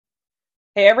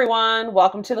Hey everyone,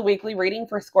 welcome to the weekly reading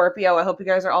for Scorpio. I hope you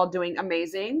guys are all doing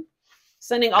amazing.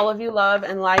 Sending all of you love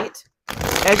and light.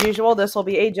 As usual, this will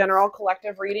be a general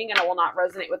collective reading and it will not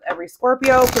resonate with every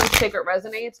Scorpio. Please take what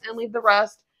resonates and leave the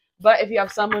rest. But if you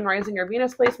have someone rising your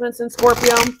Venus placements in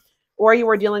Scorpio, or you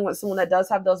are dealing with someone that does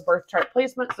have those birth chart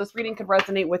placements, this reading could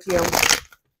resonate with you.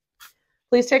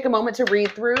 Please take a moment to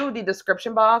read through the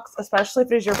description box, especially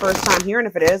if it is your first time here. And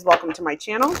if it is, welcome to my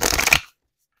channel.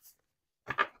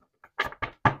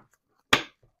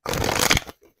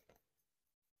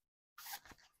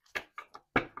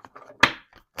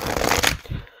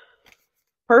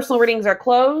 Personal readings are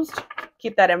closed.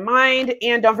 Keep that in mind.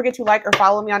 And don't forget to like or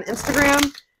follow me on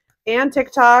Instagram and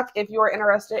TikTok if you are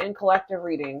interested in collective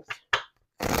readings.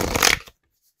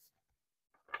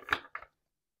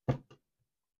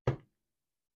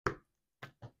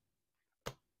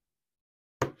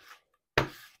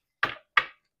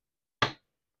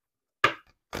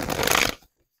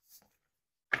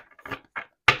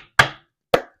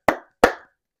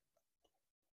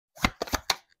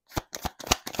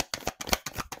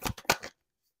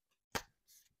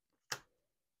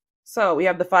 So we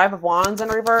have the Five of Wands in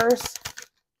reverse.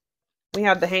 We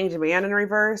have the Hanged Man in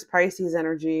reverse, Pisces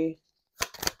energy.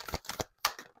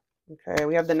 Okay,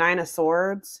 we have the Nine of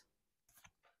Swords.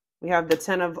 We have the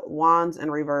Ten of Wands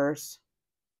in reverse.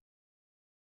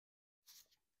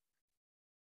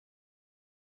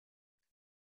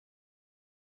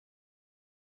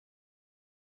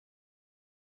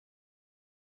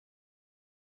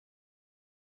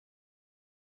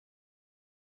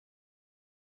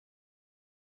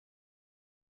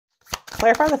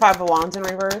 Clarify the Five of Wands in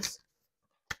reverse.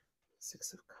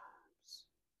 Six of Cups.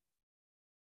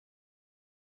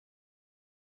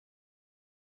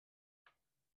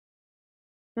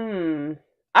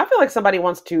 I feel like somebody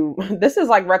wants to, this is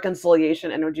like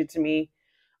reconciliation energy to me.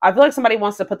 I feel like somebody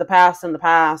wants to put the past in the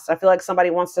past. I feel like somebody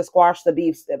wants to squash the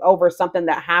beef over something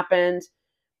that happened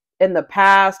in the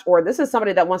past, or this is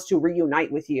somebody that wants to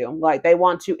reunite with you. Like they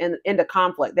want to end a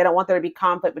conflict. They don't want there to be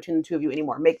conflict between the two of you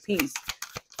anymore. Make peace.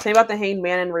 Same about the Hanged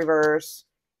Man in reverse,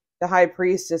 the High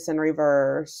Priestess in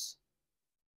reverse.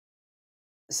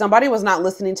 Somebody was not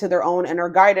listening to their own inner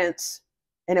guidance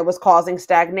and it was causing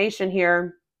stagnation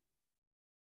here.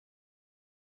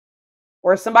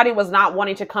 Or somebody was not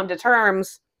wanting to come to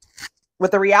terms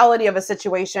with the reality of a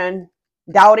situation,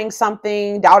 doubting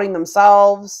something, doubting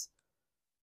themselves.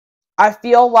 I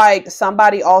feel like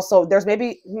somebody also, there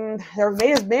may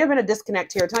have been a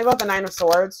disconnect here. Tell me about the Nine of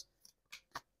Swords.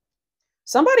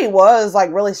 Somebody was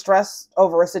like really stressed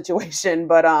over a situation,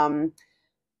 but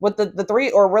with the three,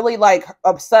 or really like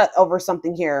upset over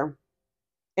something here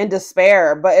in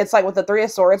despair. But it's like with the Three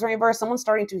of Swords in reverse, someone's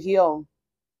starting to heal.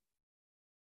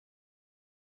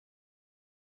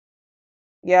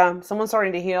 Yeah, someone's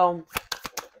starting to heal.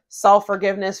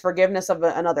 Self-forgiveness, forgiveness of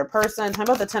another person. How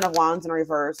about the Ten of Wands in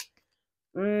reverse?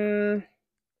 Somebody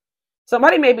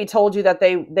maybe told you that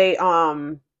they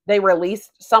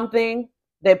released something,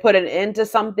 they put an end to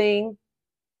something,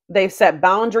 they've set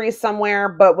boundaries somewhere,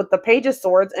 but with the Page of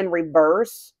Swords in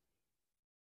reverse,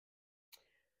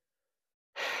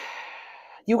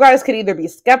 you guys could either be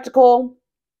skeptical,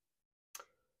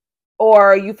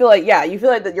 or you feel like, yeah, you feel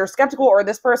like that you're skeptical, or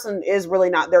this person is really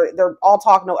not. They're all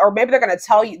talk no, or maybe they're going to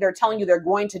tell you, they're telling you they're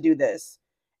going to do this,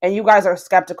 and you guys are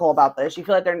skeptical about this. You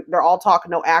feel like they're all talk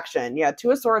no action. Yeah, Two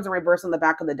of Swords in reverse on the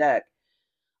back of the deck.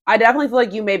 I definitely feel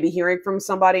like you may be hearing from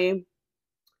somebody.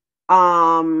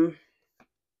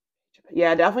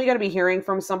 Yeah, definitely got to be hearing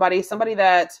from somebody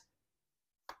that,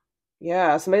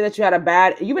 yeah, somebody that you had a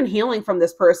bad, you've been healing from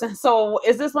this person. So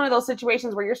is this one of those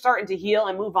situations where you're starting to heal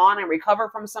and move on and recover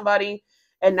from somebody,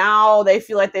 and now they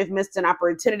feel like they've missed an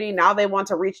opportunity? Now they want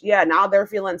to reach, yeah, now they're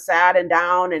feeling sad and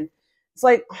down, and it's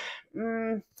like,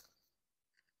 I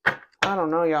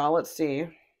don't know, y'all. Let's see.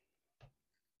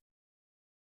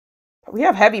 We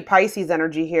have heavy Pisces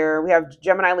energy here. We have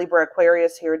Gemini, Libra,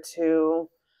 Aquarius here too.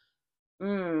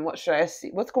 What should I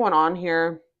see? What's going on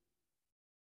here?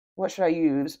 What should I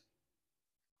use?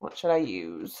 What should I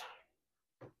use?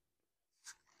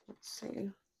 Let's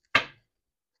see.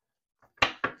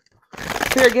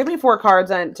 Here, give me 4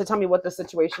 cards and to tell me what the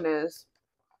situation is.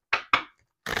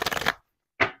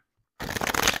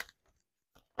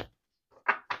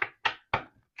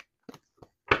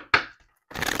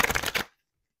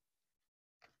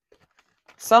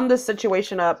 Sum this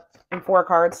situation up in 4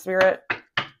 cards, Spirit.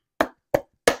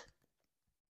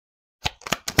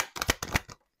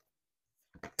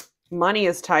 Money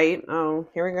is tight. Oh,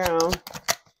 here we go.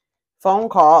 Phone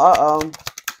call. Uh-oh.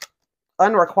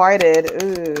 Unrequited.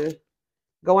 Ooh.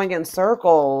 Going in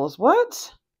circles.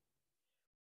 What?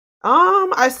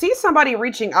 I see somebody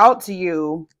reaching out to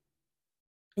you.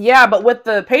 Yeah, but with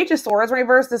the Page of Swords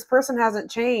reversed, this person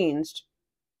hasn't changed.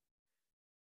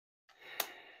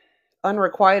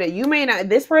 Unrequited. You may not,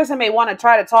 this person may want to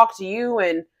try to talk to you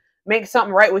and make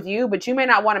something right with you, but you may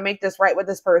not want to make this right with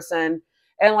this person.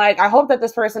 And like, I hope that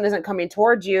this person isn't coming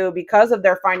towards you because of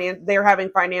their they're having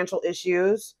financial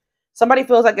issues. Somebody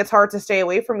feels like it's hard to stay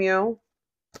away from you.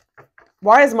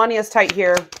 Why is money as tight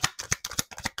here?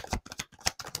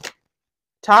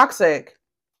 Toxic.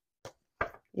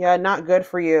 Yeah, not good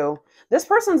for you. This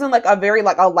person's in like a very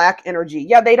like a lack energy.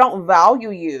 Yeah, they don't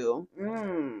value you.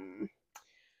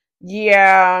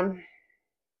 Yeah.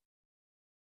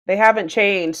 They haven't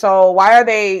changed. So why are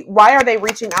they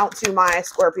reaching out to my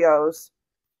Scorpios?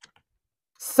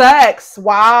 Sex.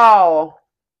 Wow.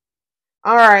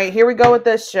 All right, here we go with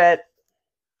this shit.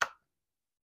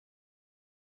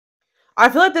 I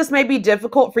feel like this may be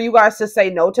difficult for you guys to say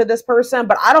no to this person,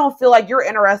 but I don't feel like you're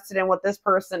interested in what this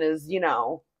person is, you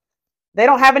know. They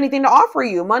don't have anything to offer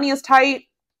you. Money is tight,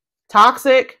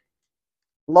 toxic,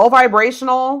 low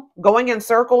vibrational, going in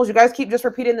circles. You guys keep just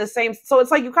repeating the same. So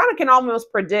it's like you kind of can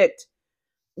almost predict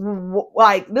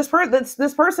like this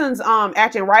person's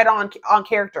acting right on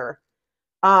character.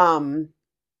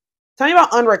 Tell me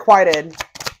about unrequited.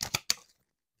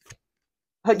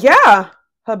 Yeah,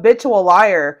 habitual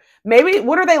liar. Maybe,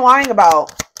 what are they lying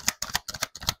about?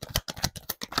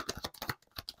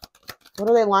 What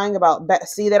are they lying about?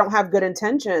 See, they don't have good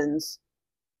intentions.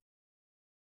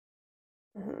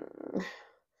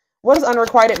 What does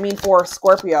unrequited mean for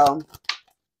Scorpio?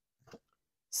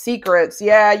 Secrets.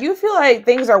 Yeah, you feel like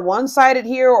things are one-sided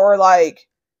here, or like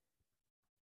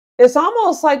it's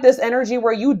almost like this energy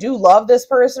where you do love this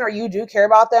person or you do care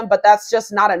about them, but that's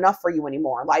just not enough for you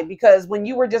anymore. Like, because when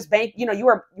you were just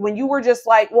when you were just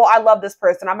like, well, I love this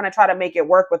person, I'm going to try to make it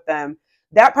work with them.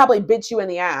 That probably bit you in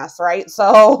the ass, right?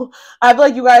 So I feel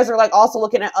like you guys are like also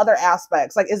looking at other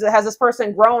aspects. Like, has this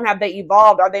person grown? Have they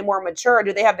evolved? Are they more mature?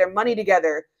 Do they have their money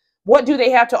together? What do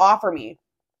they have to offer me?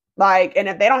 Like, and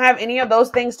if they don't have any of those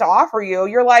things to offer you,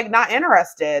 you're like not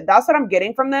interested. That's what I'm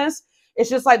getting from this. It's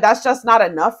just like, that's just not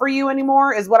enough for you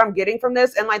anymore is what I'm getting from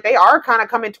this. And like, they are kind of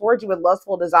coming towards you with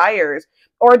lustful desires,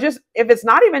 or just, if it's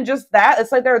not even just that,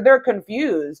 it's like they're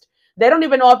confused. They don't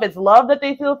even know if it's love that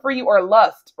they feel for you or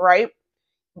lust, right?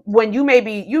 When you may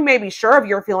be sure of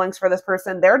your feelings for this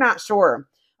person, they're not sure.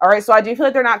 All right. So I do feel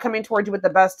like they're not coming towards you with the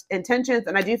best intentions.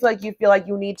 And I do feel like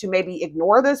you need to maybe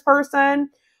ignore this person,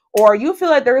 or you feel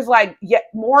like there's like yet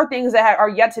more things that are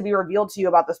yet to be revealed to you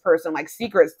about this person, like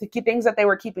secrets, to keep things that they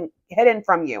were keeping hidden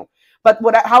from you. But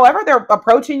however they're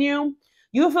approaching you,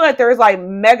 you feel like there's like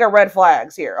mega red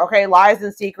flags here. Okay. Lies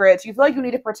and secrets. You feel like you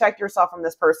need to protect yourself from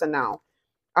this person now.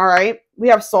 All right. We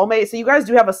have soulmate. So you guys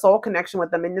do have a soul connection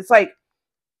with them. And it's like,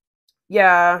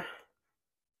 yeah.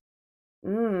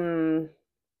 And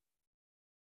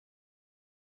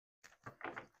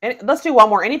let's do one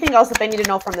more. Anything else that they need to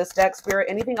know from this deck, Spirit?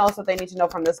 Anything else that they need to know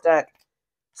from this deck?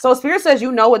 So Spirit says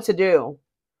you know what to do.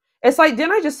 It's like, did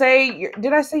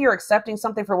I say you're accepting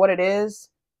something for what it is?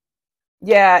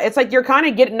 Yeah, it's like you're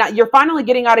finally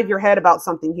getting out of your head about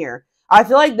something here. I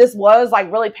feel like this was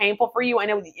like really painful for you,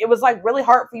 and it was like really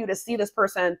hard for you to see this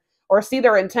person or see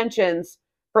their intentions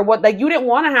for what, like, you didn't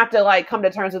want to have to like come to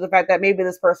terms with the fact that maybe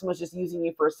this person was just using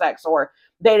you for sex, or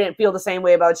they didn't feel the same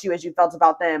way about you as you felt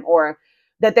about them, or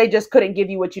that they just couldn't give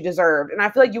you what you deserved. And I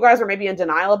feel like you guys were maybe in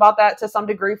denial about that to some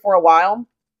degree for a while.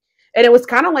 And it was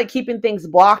kind of like keeping things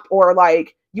blocked, or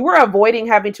like you were avoiding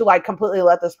having to like completely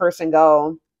let this person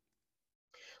go.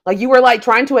 Like you were like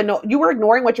you were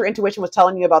ignoring what your intuition was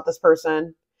telling you about this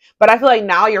person. But I feel like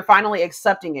now you're finally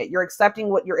accepting it. You're accepting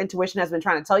what your intuition has been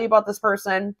trying to tell you about this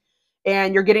person,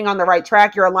 and you're getting on the right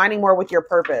track. You're aligning more with your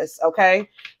purpose. Okay.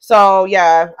 So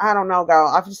yeah, I don't know, girl.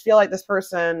 I just feel like this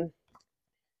person,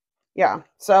 yeah.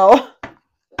 So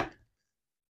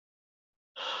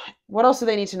what else do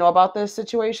they need to know about this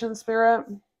situation, Spirit?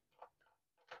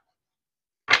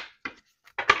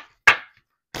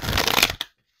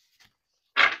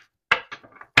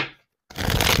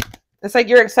 It's like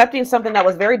you're accepting something that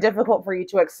was very difficult for you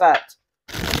to accept.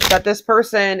 That this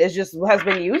person has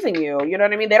been using you. You know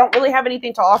what I mean? They don't really have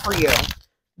anything to offer you.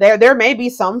 There may be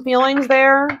some feelings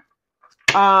there.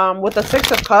 With the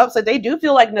Six of Cups, like they do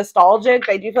feel like nostalgic.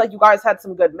 They do feel like you guys had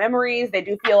some good memories. They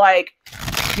do feel like,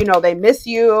 you know, they miss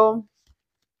you,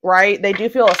 right? They do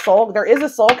feel there is a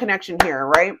soul connection here,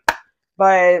 right?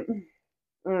 But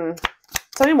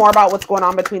tell me more about what's going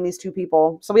on between these two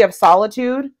people. So we have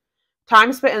solitude.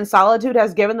 Time spent in solitude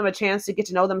has given them a chance to get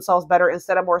to know themselves better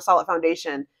instead of more solid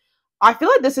foundation. I feel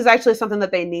like this is actually something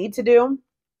that they need to do.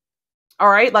 All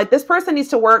right. Like this person needs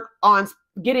to work on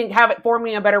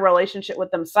forming a better relationship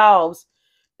with themselves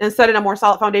and setting a more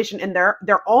solid foundation in their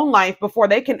own life before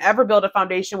they can ever build a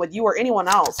foundation with you or anyone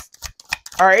else.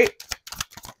 All right.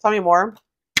 Tell me more.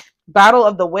 Battle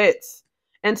of the wits.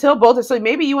 Until both, so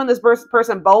maybe you and this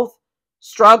person both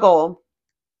struggle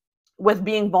with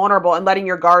being vulnerable and letting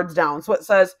your guards down. So it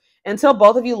says, until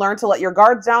both of you learn to let your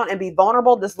guards down and be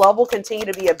vulnerable, this love will continue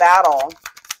to be a battle.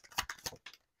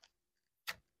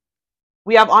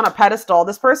 We have on a pedestal.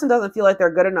 This person doesn't feel like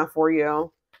they're good enough for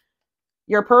you.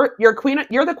 You're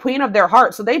the queen of their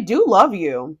heart. So they do love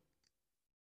you.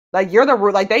 Like you're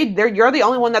the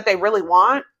only one that they really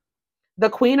want. The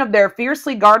queen of their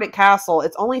fiercely guarded castle.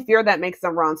 It's only fear that makes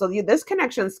them run. So this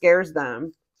connection scares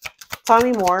them. Tell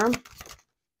me more.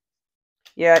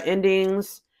 Yeah,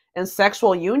 endings and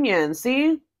sexual union.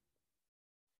 See?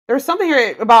 There's something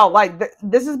here about like,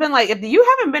 this has been like, if you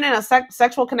haven't been in a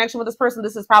sexual connection with this person,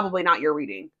 this is probably not your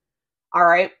reading. All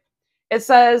right. It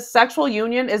says sexual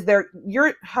union is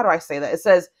how do I say that? It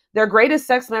says their greatest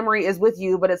sex memory is with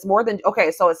you, but it's more than,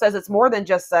 okay. So it says it's more than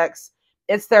just sex.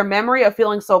 It's their memory of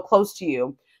feeling so close to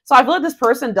you. So I feel like this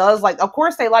person does like, of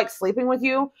course they like sleeping with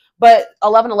you, but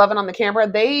 1111 on the camera,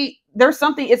 there's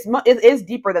something, it is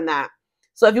deeper than that.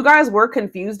 So if you guys were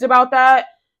confused about that,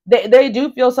 they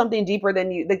do feel something deeper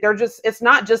than you. Like it's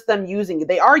not just them using you.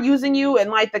 They are using you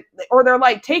and or they're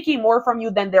like taking more from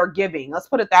you than they're giving. Let's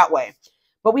put it that way.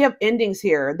 But we have endings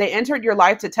here. They entered your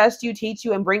life to test you, teach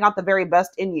you, and bring out the very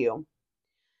best in you.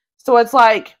 So it's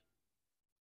like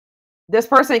this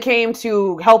person came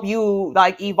to help you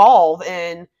like evolve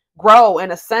and grow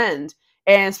and ascend.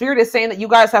 And Spirit is saying that you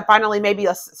guys have finally maybe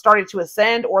started to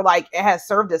ascend, or like it has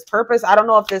served its purpose. I don't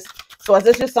know if this, so is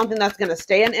this just something that's going to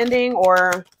stay an ending,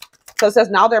 or, so it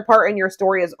says now their part in your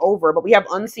story is over, but we have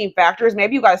unseen factors.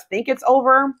 Maybe you guys think it's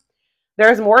over.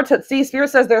 There's more to see.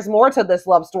 Spirit says there's more to this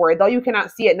love story. Though you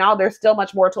cannot see it now, there's still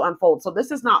much more to unfold. So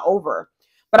this is not over,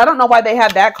 but I don't know why they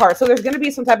had that card. So there's going to be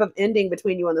some type of ending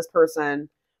between you and this person,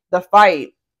 the fight.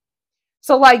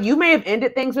 So like you may have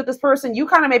ended things with this person. You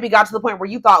kind of maybe got to the point where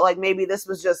you thought like maybe this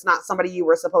was just not somebody you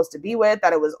were supposed to be with,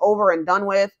 that it was over and done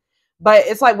with. But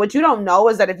it's like, what you don't know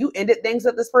is that if you ended things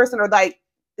with this person, or like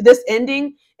this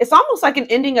ending, it's almost like an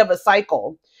ending of a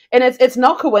cycle. And it's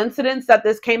no coincidence that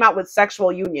this came out with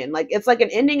sexual union. Like it's like an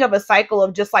ending of a cycle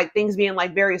of just like things being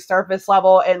like very surface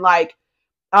level and like,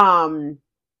 how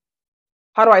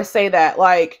do I say that?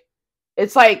 Like,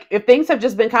 it's like if things have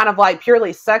just been kind of like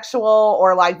purely sexual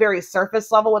or like very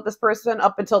surface level with this person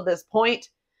up until this point,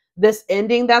 this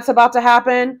ending that's about to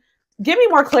happen, give me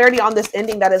more clarity on this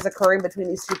ending that is occurring between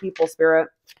these two people, Spirit.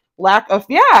 Lack of,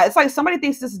 yeah, it's like somebody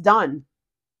thinks this is done.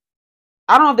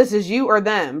 I don't know if this is you or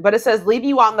them, but it says leaving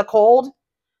you out in the cold.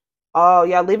 Oh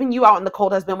yeah, leaving you out in the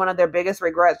cold has been one of their biggest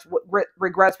regrets,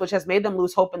 which has made them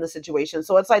lose hope in the situation.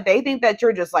 So it's like they think that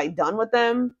you're just like done with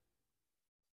them.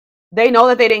 They know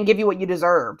that they didn't give you what you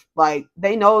deserved. Like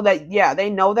they know that, yeah, they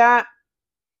know that.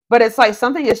 But it's like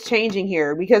something is changing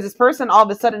here because this person all of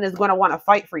a sudden is going to want to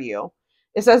fight for you.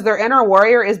 It says their inner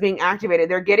warrior is being activated.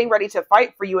 They're getting ready to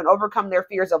fight for you and overcome their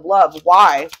fears of love.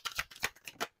 Why?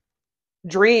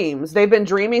 Dreams. They've been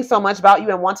dreaming so much about you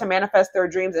and want to manifest their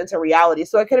dreams into reality.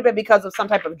 So it could have been because of some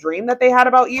type of dream that they had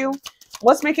about you.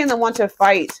 What's making them want to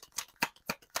fight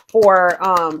for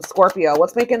Scorpio?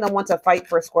 What's making them want to fight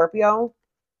for Scorpio?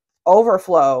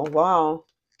 Overflow. Wow.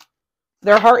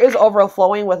 Their heart is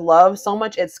overflowing with love so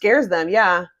much it scares them.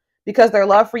 Yeah. Because their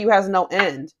love for you has no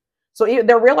end. So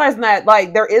they're realizing that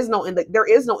like there is no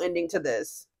ending to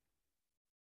this.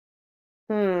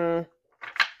 Tell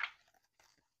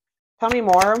me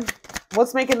more.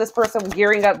 What's making this person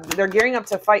gearing up? They're gearing up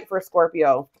to fight for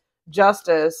Scorpio.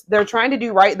 Justice. They're trying to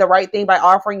do the right thing by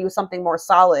offering you something more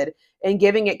solid and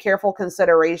giving it careful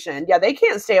consideration. Yeah, they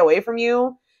can't stay away from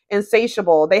you.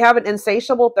 Insatiable. They have an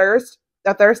insatiable thirst,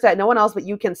 a thirst that no one else but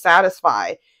you can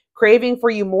satisfy, craving for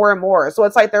you more and more. So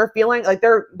it's like they're feeling like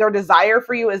their desire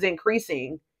for you is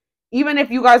increasing. Even if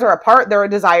you guys are apart, their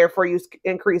desire for you is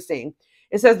increasing.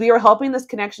 It says we are helping this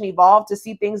connection evolve to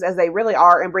see things as they really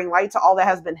are and bring light to all that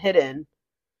has been hidden.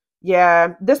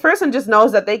 Yeah, this person just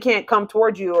knows that they can't come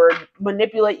towards you or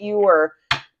manipulate you, or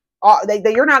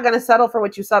you're not going to settle for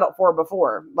what you settled for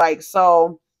before. Like,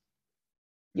 so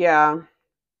yeah.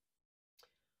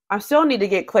 I still need to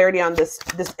get clarity on this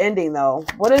ending though.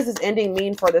 What does this ending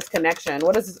mean for this connection?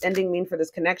 What does this ending mean for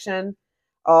this connection?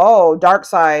 Oh, dark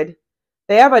side.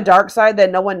 They have a dark side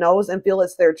that no one knows and feel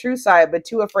it's their true side, but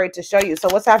too afraid to show you. So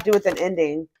what's have to do with an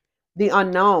ending? The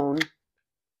unknown.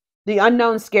 The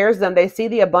unknown scares them. They see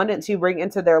the abundance you bring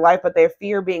into their life, but they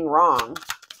fear being wrong.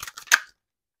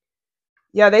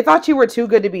 Yeah, they thought you were too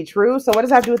good to be true. So what does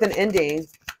that have to do with an ending?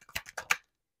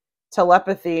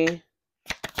 Telepathy.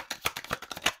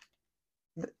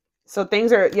 So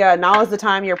things are, yeah, now is the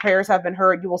time your prayers have been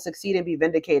heard. You will succeed and be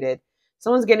vindicated.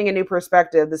 Someone's getting a new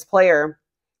perspective. This player,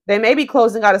 they may be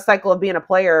closing out a cycle of being a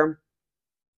player.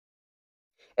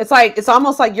 It's like, it's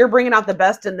almost like you're bringing out the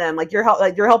best in them. Like you're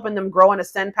helping them grow and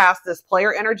ascend past this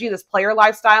player energy, this player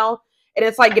lifestyle. And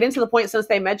it's like getting to the point since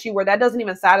they met you where that doesn't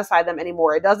even satisfy them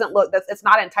anymore. It doesn't look, it's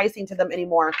not enticing to them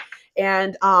anymore.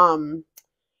 And,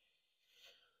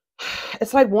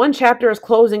 it's like one chapter is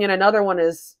closing and another one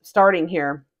is starting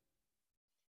here.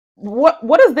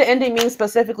 What does the ending mean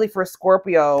specifically for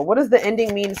Scorpio? What does the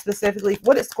ending mean specifically?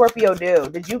 What did Scorpio do?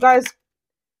 Did you guys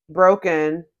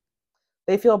broken?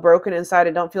 They feel broken inside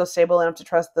and don't feel stable enough to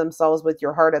trust themselves with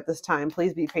your heart at this time.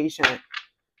 Please be patient.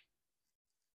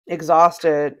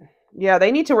 Exhausted. Yeah,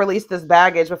 they need to release this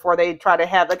baggage before they try to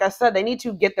have, like I said, they need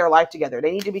to get their life together.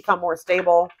 They need to become more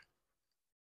stable.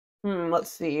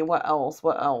 Let's see. What else?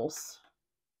 What else?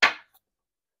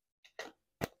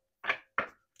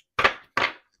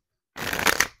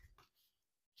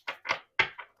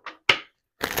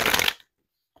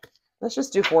 Let's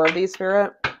just do 4 of these,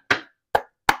 Spirit. Let's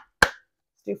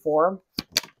do 4.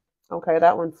 Okay,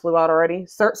 that one flew out already.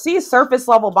 See, surface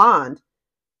level bond.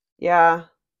 Yeah.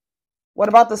 What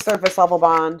about the surface level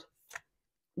bond?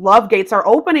 Love gates are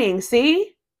opening.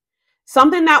 See?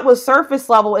 Something that was surface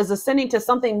level is ascending to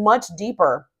something much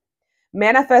deeper.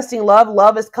 Manifesting love.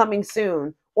 Love is coming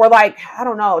soon. Or like, I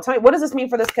don't know. Tell me, what does this mean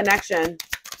for this connection?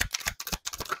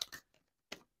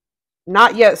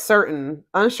 Not yet certain.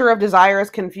 Unsure of desires,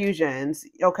 confusions.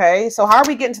 Okay, so how are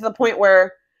we getting to the point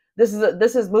where this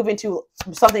is moving to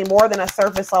something more than a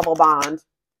surface level bond?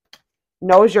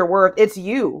 Knows your worth. It's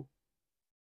you.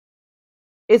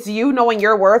 It's you knowing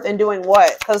your worth and doing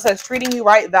what? Because it's treating you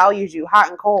right, values you, hot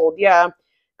and cold. Yeah,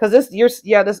 because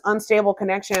this unstable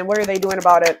connection. What are they doing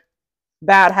about it?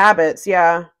 Bad habits.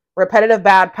 Yeah, repetitive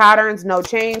bad patterns. No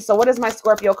change. So what is my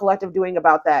Scorpio collective doing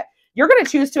about that? You're going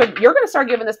to start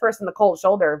giving this person the cold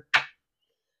shoulder.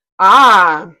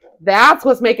 Ah, that's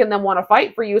what's making them want to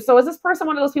fight for you. So is this person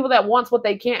one of those people that wants what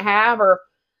they can't have, or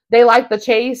they like the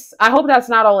chase? I hope that's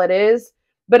not all it is,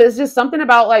 but it's just something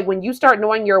about like when you start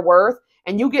knowing your worth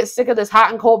and you get sick of this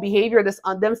hot and cold behavior, this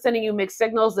them sending you mixed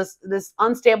signals, this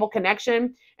unstable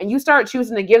connection, and you start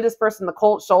choosing to give this person the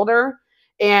cold shoulder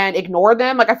and ignore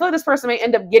them. Like I feel like this person may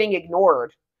end up getting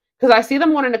ignored because I see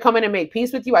them wanting to come in and make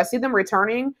peace with you. I see them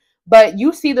returning. But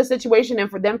you see the situation and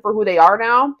for them for who they are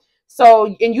now.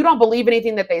 So, and you don't believe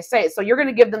anything that they say. So you're going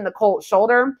to give them the cold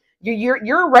shoulder.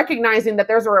 You're recognizing that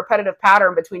there's a repetitive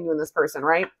pattern between you and this person,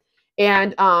 right?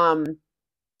 And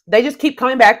they just keep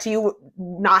coming back to you,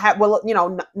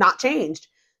 not changed.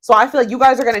 So I feel like you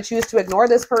guys are going to choose to ignore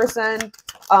this person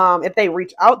if they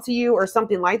reach out to you or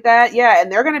something like that. Yeah,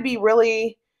 and they're going to be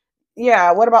really,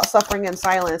 yeah, what about suffering in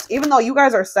silence? Even though you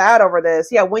guys are sad over this,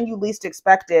 yeah, when you least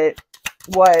expect it.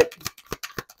 What?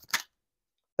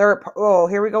 Oh,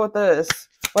 here we go with this.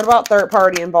 What about third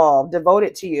party involved?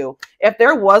 Devoted to you. If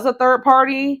there was a third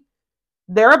party,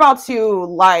 they're about to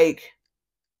like,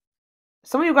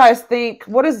 some of you guys think,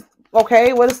 what is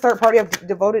third party of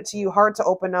devoted to you? Hard to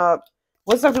open up.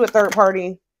 What's up to do with third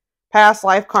party? Past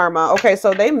life karma. Okay,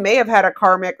 so they may have had a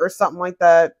karmic or something like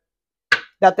that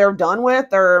they're done with,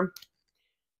 or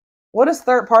what does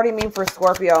third party mean for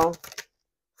Scorpio?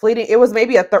 Fleeting. It was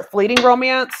maybe a fleeting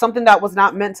romance, something that was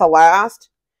not meant to last.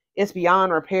 It's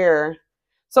beyond repair.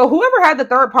 So whoever had the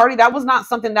third party, that was not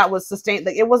something that was sustained.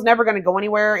 Like, it was never going to go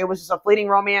anywhere. It was just a fleeting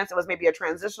romance. It was maybe a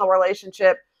transitional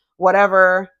relationship,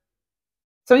 whatever.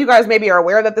 Some of you guys maybe are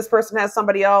aware that this person has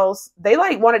somebody else.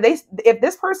 If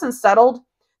this person settled,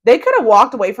 they could have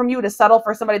walked away from you to settle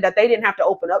for somebody that they didn't have to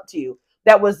open up to you.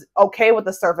 That was okay with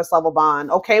the surface level bond,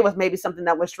 okay with maybe something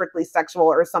that was strictly sexual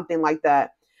or something like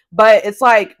that. But it's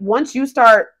like once you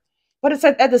start, but it's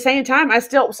at the same time,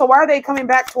 so why are they coming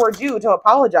back towards you to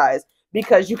apologize?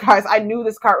 Because you guys, I knew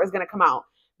this card was going to come out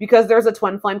because there's a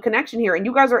twin flame connection here and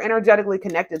you guys are energetically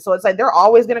connected. So it's like, they're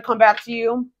always going to come back to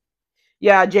you.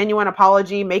 Yeah. Genuine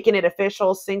apology, making it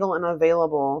official, single and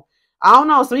available. I don't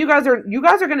know. So you guys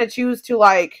are going to choose to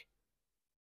like,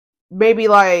 maybe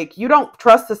like, you don't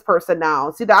trust this person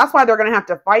now. See, that's why they're going to have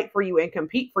to fight for you and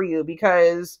compete for you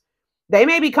because they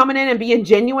may be coming in and being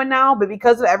genuine now, but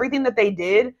because of everything that they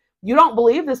did, you don't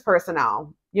believe this person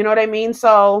now. You know what I mean?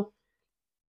 So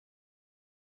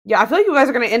yeah, I feel like you guys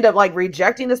are going to end up like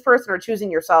rejecting this person or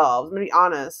choosing yourselves. I'm going to be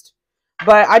honest.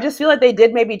 But I just feel like they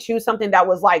did maybe choose something that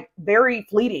was like very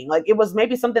fleeting. Like it was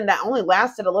maybe something that only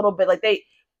lasted a little bit. Like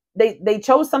they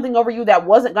chose something over you that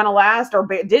wasn't going to last or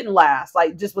didn't last.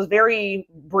 Like just was very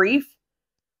brief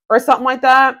or something like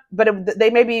that. But they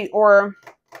maybe, or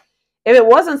If it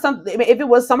wasn't something, if it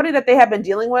was somebody that they had been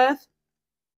dealing with,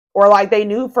 or like they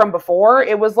knew from before,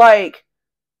 it was like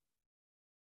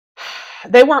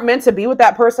they weren't meant to be with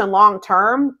that person long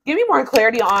term. Give me more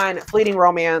clarity on fleeting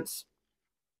romance.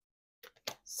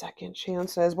 Second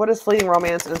chances. What is fleeting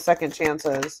romance and second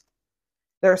chances?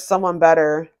 There's someone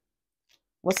better.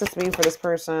 What's this mean for this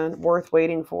person? Worth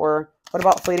waiting for. What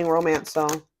about fleeting romance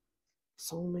though?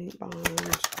 Soulmate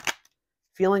bond.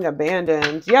 Feeling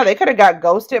abandoned. Yeah, they could have got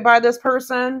ghosted by this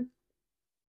person.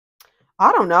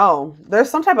 I don't know.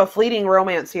 There's some type of fleeting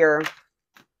romance here.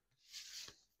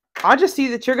 I just see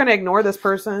that you're going to ignore this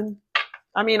person.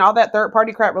 I mean, all that third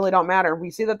party crap really don't matter.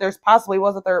 We see that there's possibly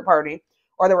was a third party,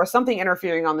 or there was something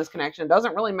interfering on this connection. It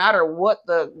doesn't really matter what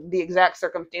the exact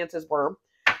circumstances were.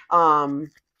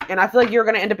 And I feel like you're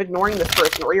going to end up ignoring this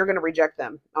person, or you're going to reject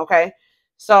them. Okay.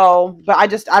 So, but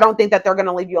I don't think that they're going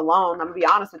to leave you alone. I'm going to be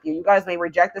honest with you. You guys may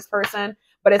reject this person,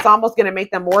 but it's almost going to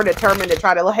make them more determined to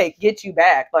try to like get you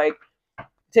back, like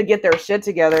to get their shit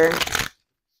together.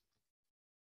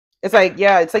 It's like,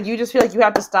 yeah, it's like you just feel like you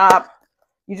have to stop.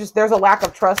 There's a lack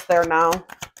of trust there now.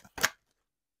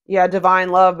 Yeah, divine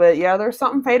love, but yeah, there's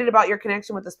something faded about your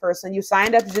connection with this person. You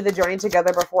signed up to do the journey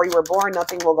together before you were born.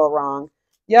 Nothing will go wrong.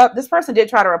 Yep, this person did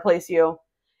try to replace you.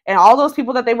 And all those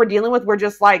people that they were dealing with were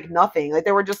just like nothing. Like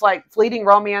they were just like fleeting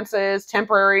romances,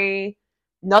 temporary,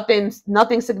 nothing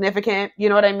significant. You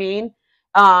know what I mean?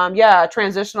 Yeah,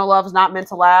 transitional love is not meant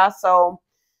to last. So,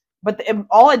 but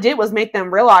all it did was make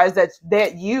them realize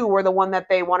that you were the one that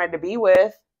they wanted to be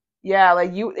with. Yeah,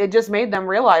 like it just made them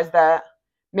realize that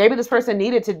maybe this person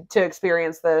needed to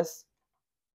experience this.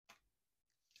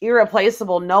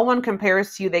 Irreplaceable. No one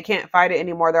compares to you. They can't fight it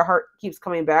anymore. Their heart keeps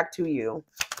coming back to you.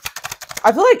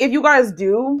 I feel like if you guys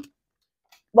do,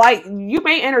 like, you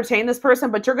may entertain this person,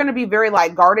 but you're going to be very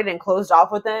like guarded and closed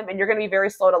off with them, and you're going to be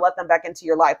very slow to let them back into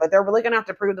your life. Like they're really going to have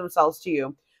to prove themselves to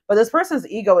you. But this person's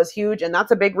ego is huge, and that's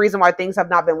a big reason why things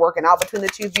have not been working out between the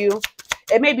two of you.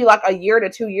 It may be like a year to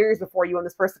 2 years before you and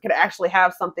this person could actually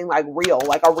have something like a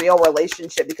real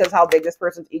relationship, because how big this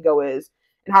person's ego is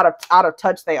and how out of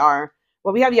touch they are.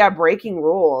 But we have, breaking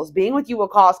rules. Being with you will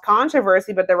cause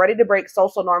controversy, but they're ready to break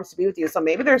social norms to be with you. So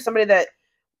maybe there's somebody that,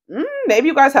 maybe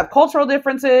you guys have cultural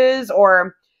differences,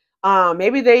 or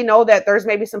maybe they know that there's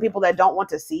maybe some people that don't want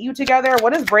to see you together.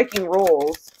 What is breaking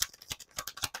rules?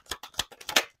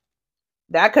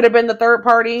 That could have been the third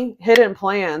party. Hidden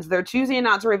plans. They're choosing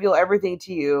not to reveal everything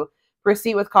to you.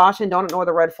 Proceed with caution. Don't ignore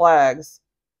the red flags.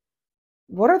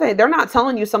 What are they? They're not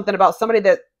telling you something about somebody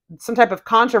that, some type of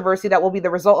controversy that will be the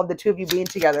result of the two of you being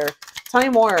together. Tell me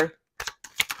more.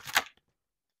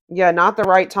 Yeah, not the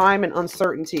right time and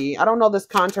uncertainty. I don't know this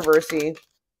controversy.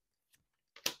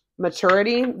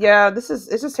 Maturity. Yeah, it's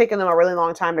just taking them a really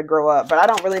long time to grow up. But I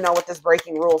don't really know what this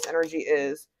breaking rules energy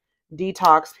is.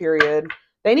 Detox period.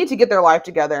 They need to get their life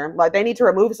together. Like they need to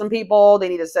remove some people. They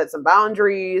need to set some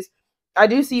boundaries. I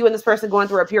do see you and this person going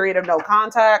through a period of no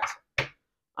contact.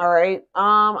 All right.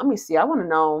 Let me see. I want to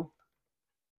know.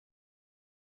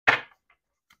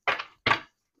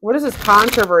 What is this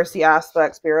controversy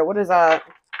aspect, Spirit? What is that?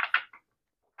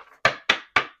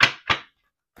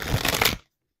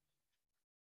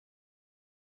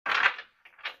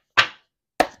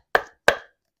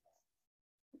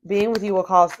 Being with you will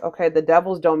cause, okay, the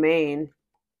devil's domain.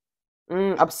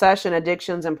 Obsession,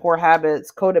 addictions, and poor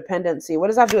habits. Codependency. What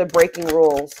does that have to do with breaking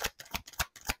rules?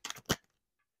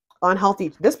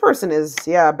 Unhealthy. This person is,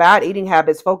 bad eating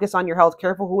habits. Focus on your health.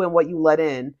 Careful who and what you let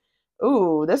in.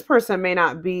 Ooh, this person may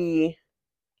not be,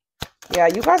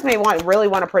 you guys may really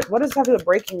want to, what does that have to do with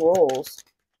breaking rules?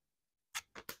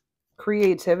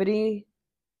 Creativity.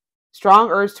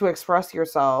 Strong urge to express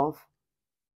yourself.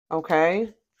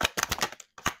 Okay.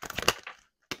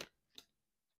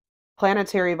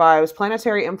 Planetary vibes,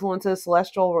 planetary influences,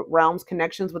 celestial realms,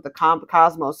 connections with the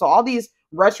cosmos. So all these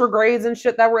retrogrades and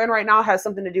shit that we're in right now has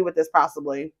something to do with this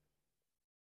possibly.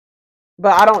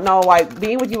 But I don't know, like,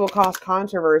 being with you will cause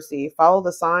controversy. Follow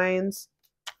the signs.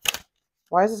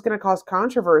 Why is this going to cause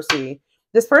controversy?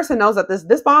 This person knows that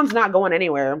this bond's not going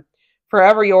anywhere.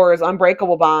 Forever yours,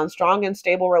 unbreakable bond, strong and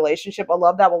stable relationship, a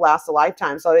love that will last a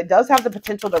lifetime. So it does have the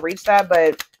potential to reach that,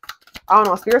 but I don't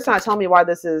know. Spirit's not telling me why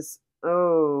this is.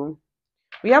 Oh.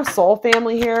 We have soul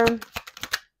family here.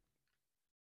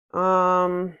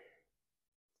 For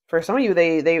some of you,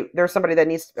 there's somebody that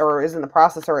needs or is in the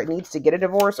process or it needs to get a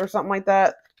divorce or something like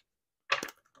that.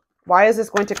 Why is this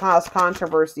going to cause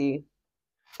controversy?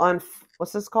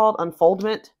 What's this called?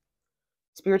 Unfoldment.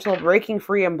 Spiritual breaking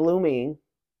free and blooming.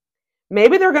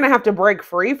 Maybe they're going to have to break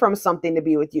free from something to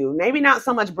be with you. Maybe not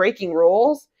so much breaking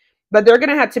rules, but they're going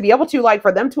to have to be able to, like,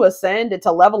 for them to ascend and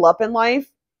to level up in life.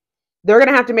 They're going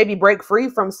to have to maybe break free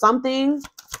from something.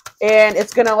 And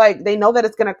it's going to like, they know that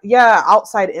it's going to, yeah,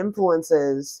 outside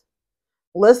influences.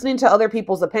 Listening to other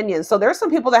people's opinions. So there's some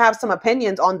people that have some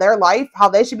opinions on their life, how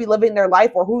they should be living their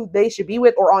life or who they should be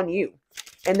with or on you.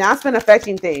 And that's been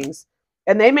affecting things.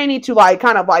 And they may need to like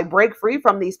kind of like break free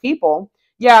from these people.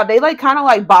 Yeah, they like kind of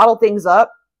like bottle things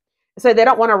up. Say they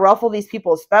don't want to ruffle these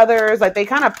people's feathers. Like they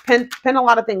kind of pin a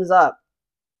lot of things up.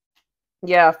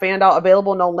 Yeah, fanned out,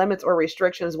 available, no limits or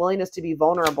restrictions, willingness to be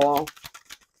vulnerable.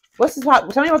 What's this?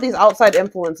 Tell me about these outside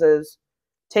influences.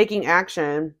 Taking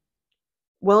action.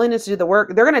 Willingness to do the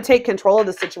work. They're going to take control of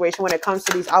the situation when it comes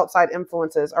to these outside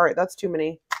influences. All right, that's too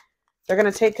many. They're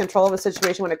going to take control of the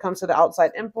situation when it comes to the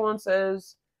outside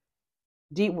influences.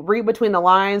 Read between the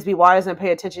lines, be wise and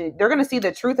pay attention. They're going to see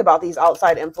the truth about these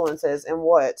outside influences and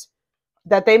what?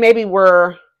 That they maybe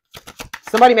were,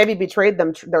 somebody maybe betrayed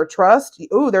them, their trust.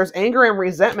 Ooh, there's anger and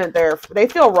resentment there. They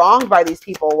feel wronged by these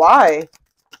people. Why?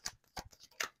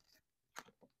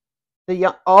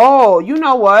 Oh, you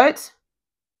know what?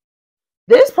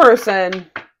 This person,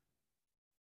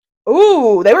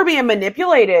 ooh, they were being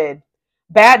manipulated.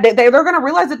 Bad. They're going to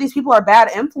realize that these people are bad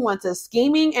influences,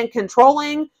 scheming and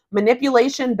controlling,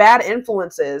 manipulation, bad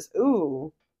influences.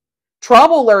 Ooh,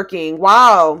 trouble lurking.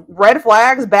 Wow. Red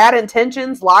flags, bad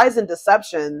intentions, lies, and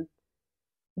deception.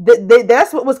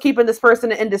 That's what was keeping this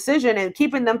person in indecision and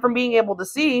keeping them from being able to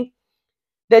see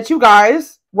that you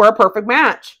guys were a perfect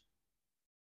match.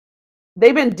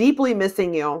 They've been deeply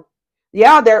missing you.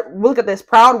 Yeah, look at this,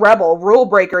 proud rebel, rule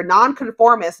breaker,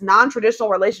 non-conformist, non-traditional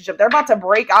relationship. They're about to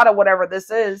break out of whatever this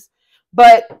is.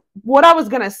 But what I was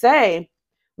going to say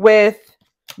with,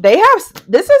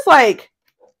 this is like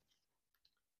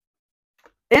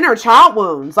inner child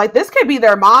wounds. Like this could be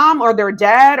their mom or their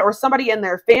dad or somebody in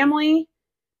their family.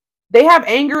 They have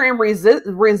anger and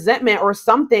resentment or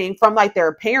something from like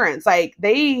their parents. Like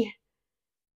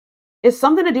it's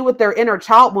something to do with their inner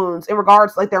child wounds in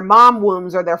regards like their mom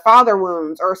wounds or their father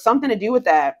wounds or something to do with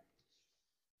that.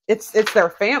 It's their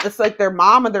family. It's like their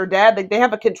mom or their dad. They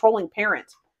have a controlling parent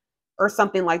or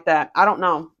something like that. I don't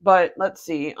know, but let's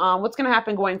see. What's going to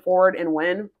happen going forward and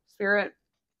when, Spirit?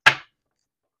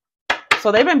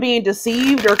 So they've been being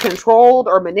deceived or controlled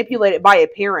or manipulated by a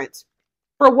parent.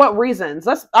 For what reasons?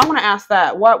 I want to ask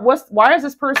that. Why is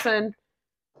this person,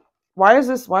 why is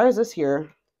this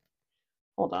here?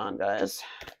 Hold on, guys.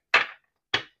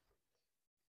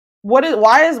 What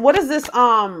is this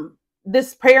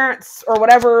this parents or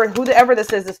whatever, whoever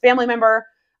this is, this family member,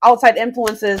 outside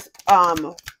influences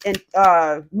and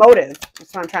motive.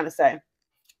 That's what I'm trying to say.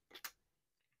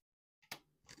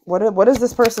 What is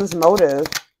this person's motive?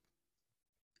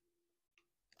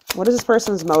 What is this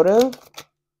person's motive?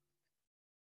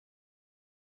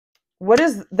 What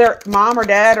is their mom or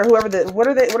dad or whoever what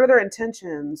are their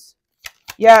intentions?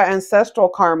 Yeah, ancestral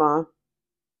karma.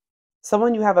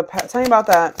 Someone you have a pet. Tell me about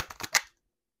that.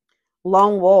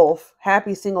 Lone wolf,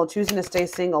 happy single, choosing to stay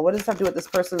single. What does this have to do with this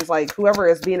person's like, whoever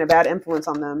is being a bad influence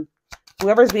on them?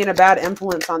 Whoever's being a bad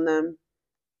influence on them.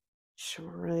 Sure,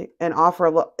 right. And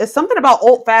offer it's something about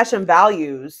old-fashioned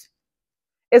values.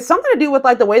 It's something to do with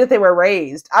like the way that they were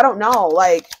raised. I don't know.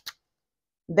 Like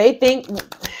they think,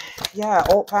 yeah,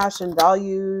 old-fashioned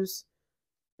values.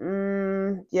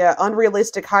 Yeah,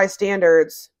 unrealistic high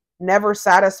standards, never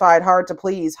satisfied, hard to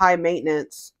please, high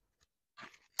maintenance.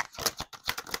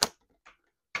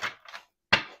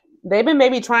 They've been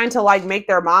maybe trying to like make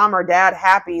their mom or dad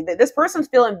happy. This person's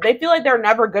they feel like they're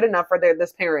never good enough for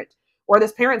this parent, or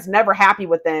this parent's never happy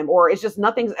with them, or it's just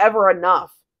nothing's ever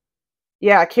enough.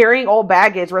 Yeah, carrying old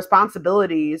baggage,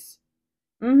 responsibilities.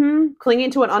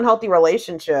 Clinging to an unhealthy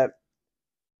relationship.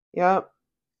 Yep.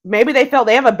 Maybe they felt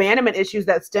they have abandonment issues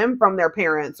that stem from their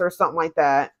parents or something like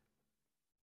that.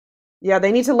 Yeah,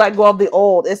 they need to let go of the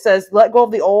old. It says, let go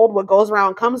of the old. What goes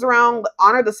around comes around.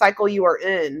 Honor the cycle you are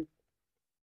in.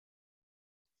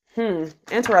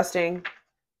 Interesting.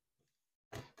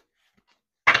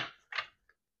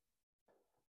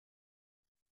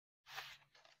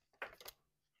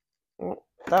 Oh,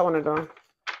 that one to go.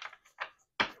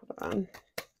 Hold on.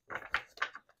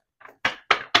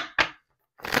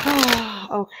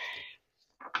 Okay.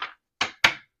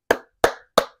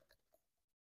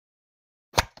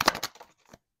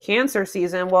 Cancer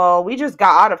season. Well, we just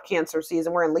got out of Cancer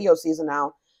season. We're in Leo season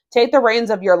now. Take the reins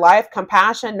of your life.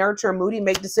 Compassion, nurture, moody,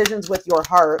 make decisions with your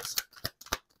heart.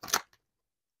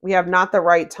 We have not the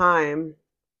right time.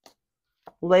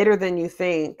 Later than you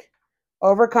think.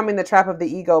 Overcoming the trap of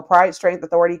the ego. Pride, strength,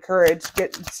 authority, courage.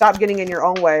 Stop getting in your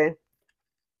own way.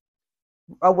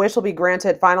 A wish will be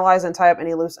granted. Finalize and tie up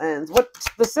any loose ends. What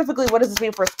does this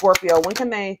mean for Scorpio? When can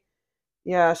they?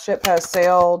 Yeah, ship has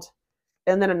sailed.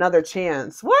 and then another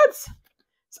chance. What?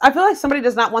 I feel like somebody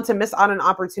does not want to miss out on an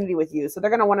opportunity with you. So they're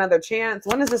going to want another chance.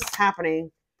 When is this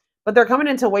happening? But they're coming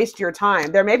in to waste your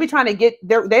time. They're maybe trying to get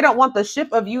there. They don't want the ship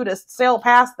of you to sail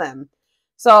past them.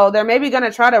 So they're maybe going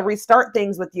to try to restart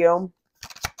things with you.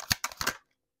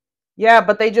 Yeah,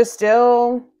 but they just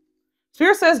still...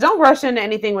 Spirit says, don't rush into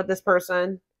anything with this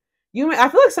person. I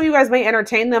feel like some of you guys may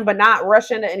entertain them, but not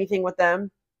rush into anything with them.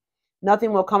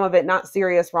 Nothing will come of it. Not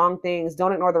serious, wrong things.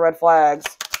 Don't ignore the red flags.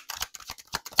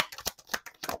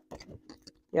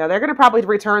 Yeah, they're going to probably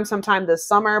return sometime this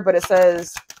summer, but it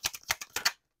says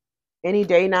any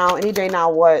day now. Any day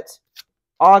now what?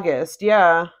 August,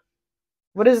 yeah.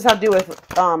 What does this have to do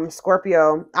with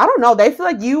Scorpio? I don't know. They feel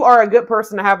like you are a good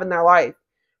person to have in their life.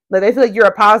 Like they feel like you're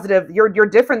a positive. You're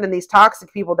different than these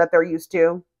toxic people that they're used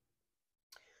to.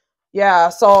 Yeah,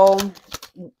 so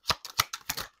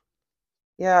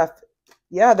yeah,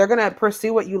 they're going to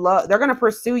pursue what you love. They're going to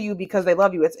pursue you because they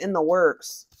love you. It's in the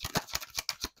works.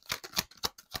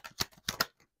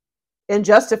 In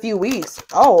just a few weeks.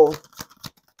 Oh.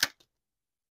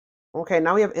 Okay,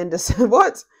 now we have indecision.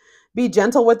 What? Be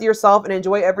gentle with yourself and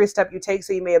enjoy every step you take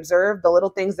so you may observe the little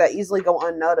things that easily go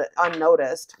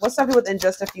unnoticed. What's something with in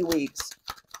just a few weeks?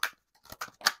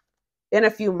 In a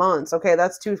few months. Okay,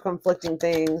 that's two conflicting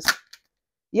things.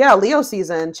 Yeah, Leo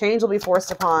season. Change will be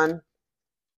forced upon.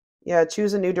 Yeah,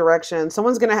 choose a new direction.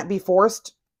 Someone's going to be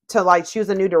forced to like choose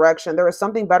a new direction. There is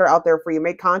something better out there for you.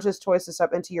 Make conscious choices to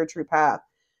step into your true path.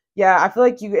 Yeah, I feel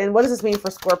like you... And what does this mean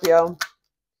for Scorpio?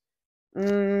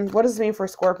 What does this mean for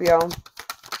Scorpio?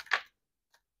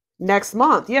 Next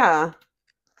month, yeah.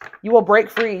 You will break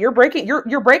free. You're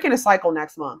breaking a cycle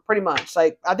next month, pretty much.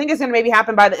 Like, I think it's going to maybe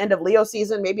happen by the end of Leo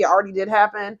season. Maybe it already did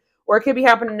happen. Or it could be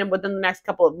happening within the next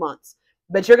couple of months.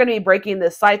 But you're going to be breaking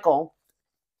this cycle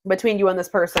between you and this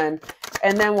person.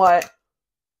 And then what?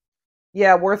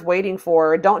 Yeah, worth waiting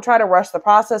for. Don't try to rush the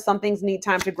process. Some things need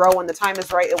time to grow. When the time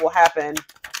is right, it will happen.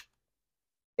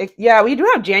 Yeah, we do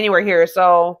have January here,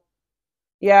 so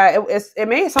yeah,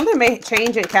 something may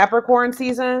change in Capricorn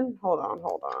season. Hold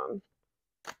on.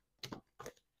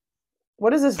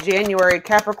 What is this January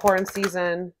Capricorn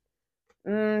season?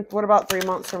 What about 3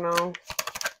 months from now?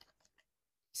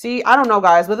 See, I don't know,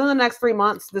 guys. Within the next 3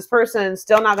 months, this person's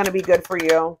still not going to be good for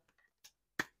you.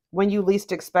 When you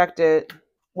least expect it.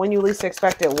 When you least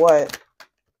expect it, what?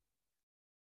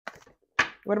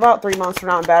 What about 3 months from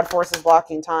now in bad forces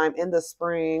blocking time in the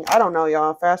spring? I don't know,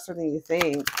 y'all. Faster than you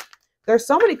think. There's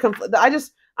so many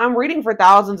I'm reading for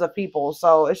thousands of people,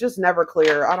 so it's just never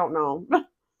clear. I don't know.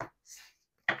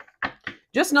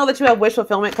 Just know that you have wish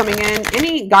fulfillment coming in.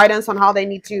 Any guidance on how they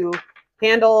need to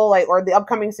handle, or the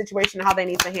upcoming situation, how they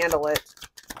need to handle it.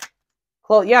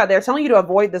 Well, yeah, they're telling you to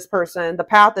avoid this person. The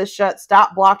path is shut.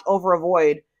 Stop, blocked, over,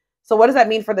 avoid. So what does that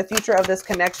mean for the future of this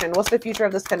connection? What's the future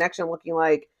of this connection looking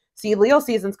like? See, Leo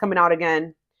season's coming out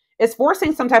again. It's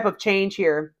forcing some type of change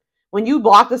here. When you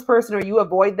block this person or you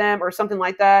avoid them or something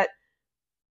like that,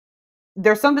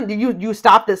 there's something that you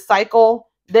stop this cycle.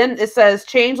 Then it says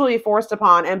change will be forced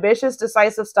upon. Ambitious,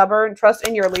 decisive, stubborn. Trust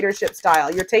in your leadership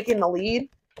style. You're taking the lead.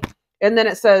 And then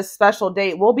it says special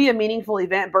date. Will be a meaningful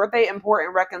event. Birthday,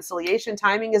 important. Reconciliation.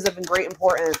 Timing is of great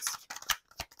importance.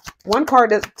 One card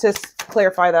to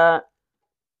clarify that.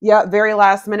 Yeah, very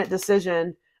last minute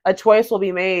decision. A choice will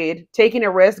be made. Taking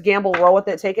a risk, gamble, roll with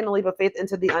it. Taking a leap of faith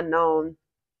into the unknown.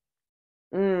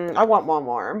 I want one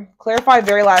more. Clarify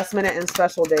very last minute and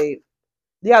special date.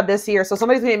 Yeah, this year. So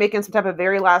somebody's going to be making some type of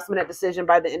very last minute decision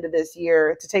by the end of this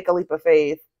year to take a leap of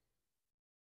faith.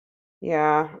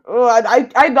 Yeah. Oh,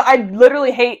 I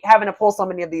literally hate having to pull so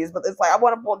many of these, but it's like I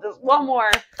want to pull just one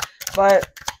more. But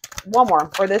one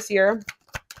more for this year.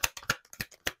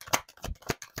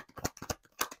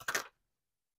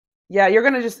 Yeah, you're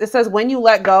going to it says when you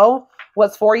let go,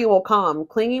 what's for you will come.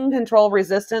 Clinging, control,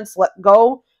 resistance, let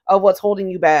go of what's holding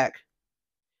you back.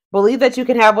 Believe that you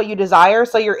can have what you desire,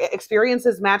 so your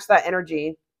experiences match that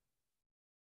energy.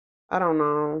 I don't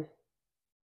know.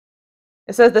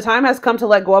 It says the time has come to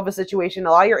let go of a situation.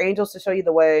 Allow your angels to show you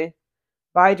the way.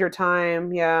 Bide your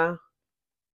time. Yeah.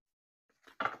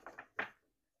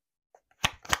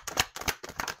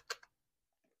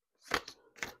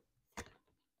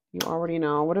 You already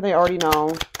know. What do they already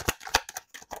know?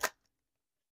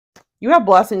 You have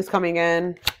blessings coming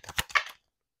in.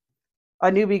 A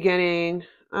new beginning.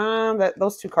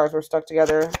 Those two cards were stuck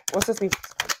together. What's this mean?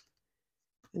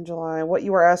 In July. What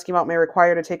you are asking about may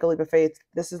require to take a leap of faith.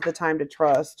 This is the time to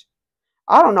trust.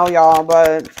 I don't know, y'all,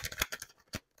 but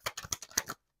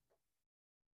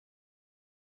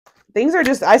things are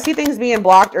just, I see things being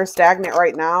blocked or stagnant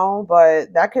right now,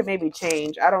 but that could maybe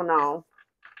change. I don't know.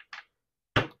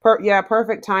 Yeah,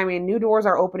 perfect timing. New doors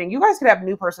are opening. You guys could have a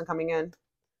new person coming in.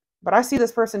 But I see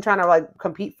this person trying to like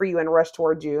compete for you and rush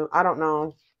towards you. I don't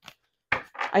know.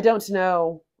 I don't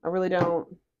know. I really don't.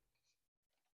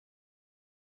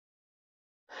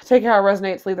 Take how it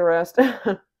resonates, leave the rest.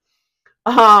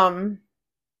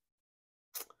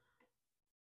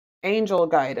 Angel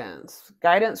guidance.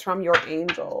 Guidance from your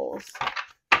angels.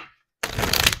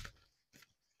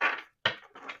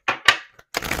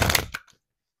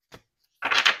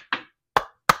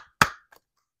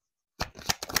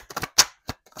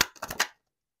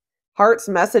 Heart's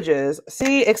messages.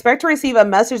 See, expect to receive a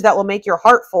message that will make your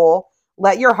heart full.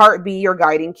 Let your heart be your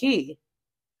guiding key.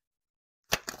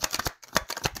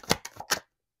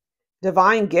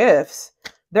 Divine gifts.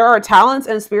 There are talents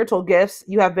and spiritual gifts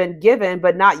you have been given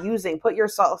but not using. Put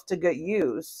yourself to good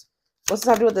use. What's this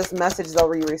have to do with this message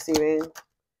though you're receiving?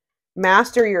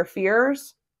 Master your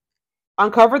fears.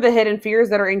 Uncover the hidden fears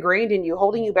that are ingrained in you,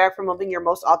 holding you back from living your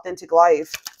most authentic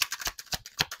life.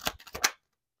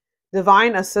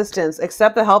 Divine assistance.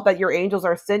 Accept the help that your angels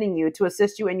are sending you to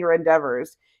assist you in your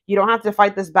endeavors. You don't have to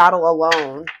fight this battle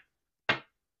alone.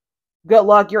 Good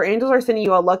luck. Your angels are sending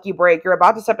you a lucky break. You're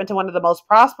about to step into one of the most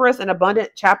prosperous and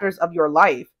abundant chapters of your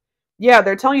life. Yeah,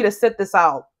 they're telling you to sit this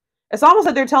out. It's almost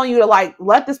like they're telling you to like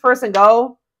let this person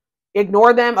go,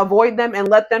 ignore them, avoid them, and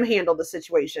let them handle the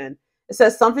situation. It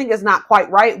says something is not quite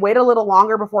right. Wait a little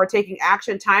longer before taking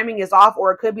action. Timing is off,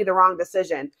 or it could be the wrong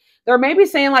decision. They're maybe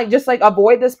saying like just like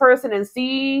avoid this person and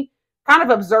see, kind of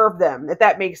observe them, if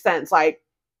that makes sense. Like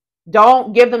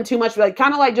don't give them too much, like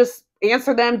kind of like just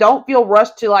answer them. Don't feel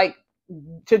rushed to like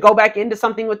to go back into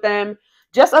something with them.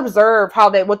 Just observe how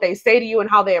they, what they say to you and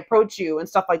how they approach you and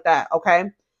stuff like that. Okay.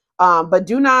 But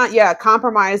do not,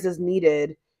 compromise is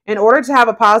needed. In order to have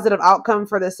a positive outcome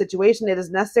for this situation, it is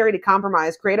necessary to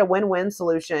compromise, create a win-win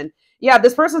solution. Yeah, if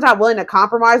this person's not willing to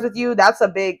compromise with you, that's a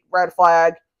big red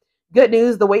flag. Good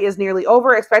news, the wait is nearly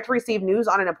over. Expect to receive news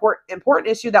on an important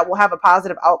issue that will have a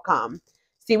positive outcome.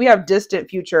 See, we have distant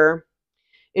future.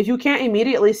 If you can't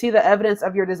immediately see the evidence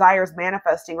of your desires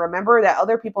manifesting, remember that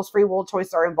other people's free will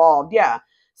choices are involved. Yeah.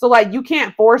 So like you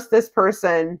can't force this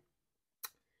person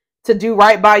to do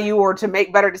right by you or to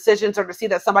make better decisions or to see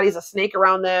that somebody's a snake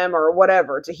around them or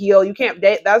whatever, to heal. You can't,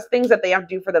 that's things that they have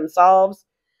to do for themselves.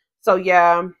 So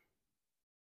yeah.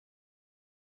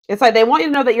 It's like they want you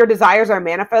to know that your desires are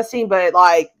manifesting, but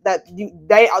like that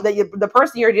the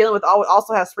person you're dealing with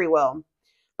also has free will.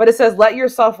 But it says, let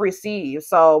yourself receive.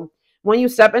 So when you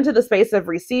step into the space of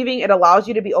receiving, it allows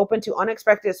you to be open to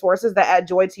unexpected sources that add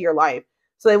joy to your life.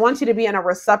 So they want you to be in a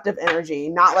receptive energy,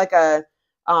 not like a,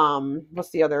 what's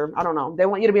the other? I don't know. They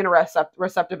want you to be in a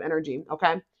receptive energy.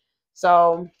 Okay.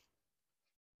 So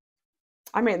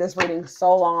I made this reading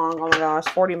so long. Oh my gosh,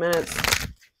 40 minutes.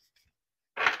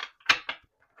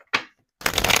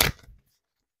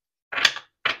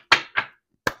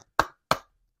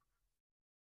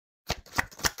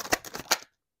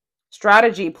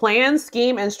 Strategy. Plan,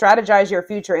 scheme, and strategize your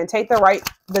future and take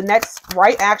the next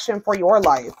right action for your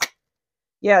life.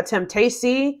 Yeah,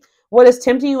 temptation. What is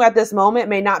tempting you at this moment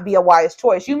may not be a wise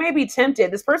choice. You may be tempted.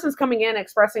 This person's coming in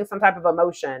expressing some type of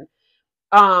emotion.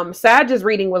 Sag's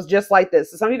reading was just like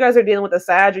this. So some of you guys are dealing with a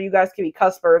Sag, or you guys could be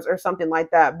cuspers or something like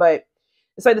that. But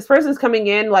it's like this person's coming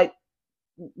in like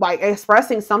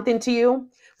expressing something to you,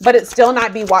 but it still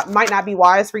might not be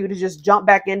wise for you to just jump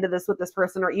back into this with this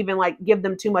person or even like give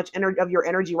them too much of your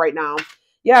energy right now.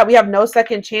 Yeah, we have no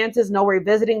second chances, no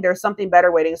revisiting. There's something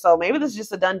better waiting. So maybe this is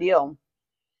just a done deal.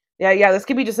 Yeah, this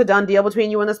could be just a done deal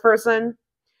between you and this person.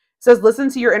 It says,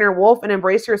 listen to your inner wolf and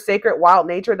embrace your sacred wild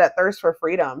nature that thirsts for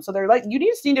freedom. So they're like, you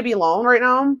just need to be alone right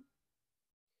now.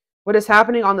 What is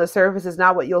happening on the surface is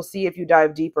not what you'll see if you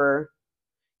dive deeper.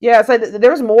 Yeah, it's like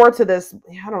there's more to this.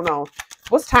 I don't know.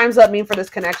 What's time's up mean for this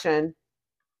connection?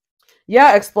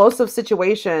 Yeah, explosive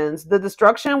situations. The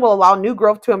destruction will allow new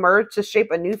growth to emerge to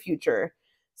shape a new future.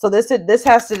 So this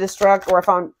has to destruct, or if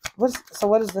I'm,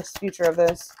 what is this future of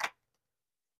this?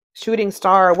 Shooting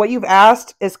star. What you've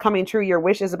asked is coming true. Your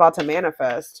wish is about to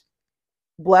manifest.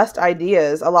 Blessed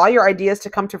ideas. Allow your ideas to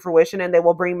come to fruition and they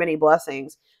will bring many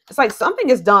blessings. It's like something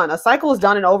is done. A cycle is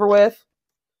done and over with.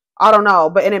 I don't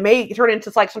know, and it may turn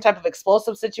into like some type of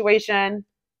explosive situation,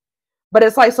 but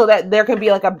it's like so that there can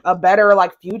be like a better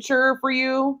like future for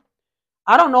you.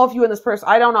 I don't know if you and this person,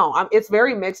 I don't know. It's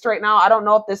very mixed right now. I don't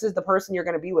know if this is the person you're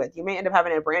going to be with. You may end up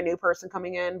having a brand new person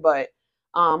coming in, but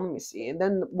let me see. And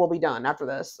then we'll be done after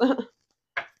this.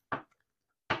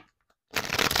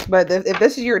 But if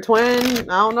this is your twin,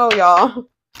 I don't know, y'all.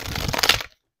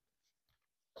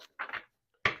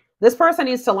 This person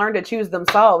needs to learn to choose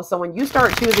themselves. So when you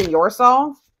start choosing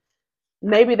yourself,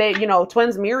 maybe they, you know,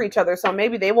 twins mirror each other. So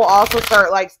maybe they will also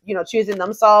start like, you know, choosing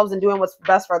themselves and doing what's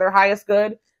best for their highest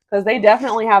good. Because they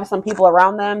definitely have some people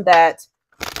around them that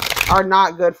are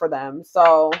not good for them.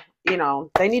 So, you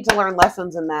know, they need to learn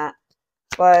lessons in that.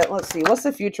 But let's see. What's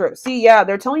the future? See, yeah,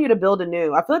 they're telling you to build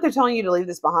anew. I feel like they're telling you to leave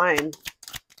this behind.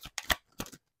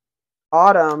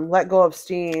 Autumn. Let go of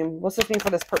steam. What's this mean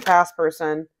for this past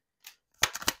person?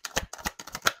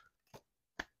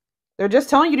 They're just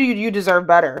telling you you deserve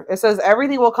better. It says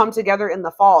everything will come together in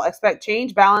the fall. Expect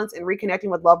change, balance, and reconnecting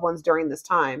with loved ones during this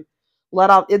time.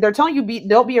 They're telling you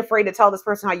don't be afraid to tell this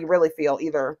person how you really feel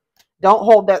either. Don't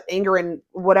hold that anger and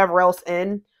whatever else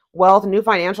in. Wealth, new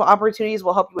financial opportunities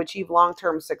will help you achieve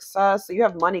long-term success. So you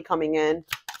have money coming in.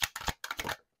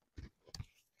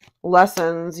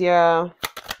 Lessons, yeah.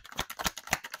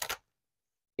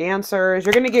 Answers.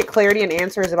 You're going to get clarity and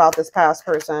answers about this past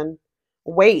person.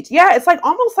 Wait. Yeah, it's like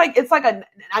almost like it's like a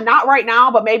not right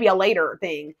now, but maybe a later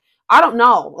thing. I don't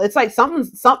know. It's like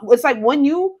it's like when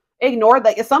you ignore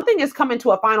that, if something is coming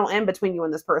to a final end between you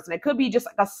and this person. It could be just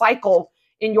like a cycle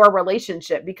in your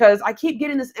relationship, because I keep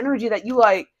getting this energy that you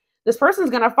like this person's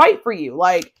going to fight for you.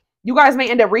 Like you guys may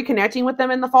end up reconnecting with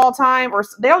them in the fall time, or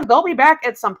they'll be back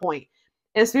at some point.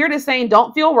 And Spirit is saying,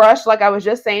 don't feel rushed, like I was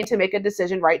just saying, to make a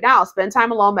decision right now. Spend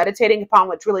time alone, meditating upon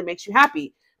what truly makes you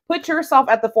happy. Put yourself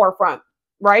at the forefront,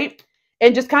 right?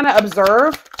 And just kind of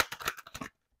observe.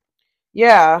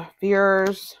 Yeah,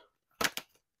 fears.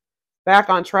 Back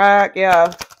on track,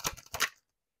 yeah.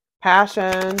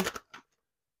 Passion.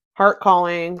 Heart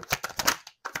calling.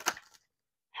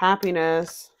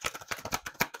 Happiness.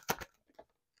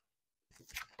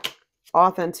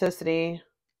 Authenticity.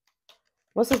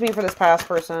 What's this mean for this past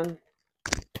person?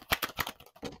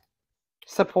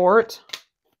 Support.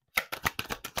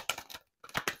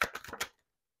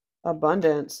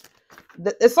 Abundance.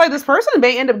 It's like this person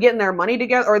may end up getting their money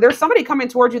together, or there's somebody coming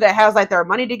towards you that has like their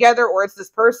money together, or it's this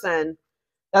person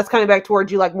that's coming back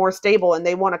towards you like more stable and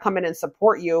they want to come in and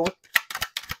support you.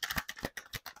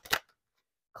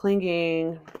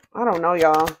 Clinging. I don't know,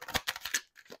 y'all.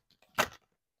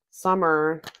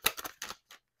 Summer.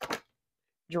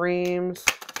 Dreams.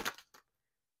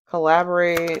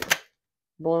 Collaborate.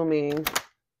 Blooming.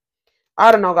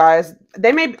 I don't know, guys.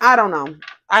 They may, I don't know.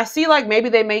 I see like maybe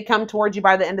they may come towards you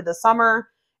by the end of the summer,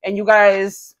 and you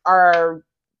guys are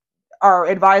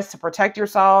advised to protect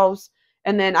yourselves.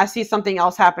 And then I see something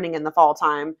else happening in the fall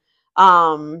time.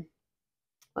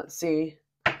 Let's see.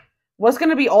 What's going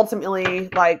to be ultimately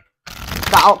like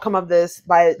the outcome of this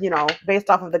by, you know, based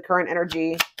off of the current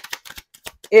energy?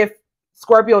 If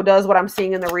Scorpio does what I'm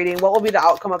seeing in the reading, what will be the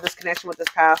outcome of this connection with this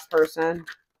past person?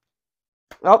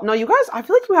 Oh, no, you guys, I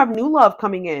feel like you have new love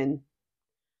coming in.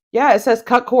 Yeah, it says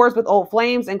cut cords with old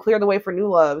flames and clear the way for new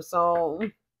love. So,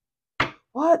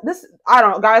 what? This, I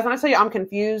don't know, guys. When I tell you I'm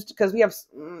confused, because we have,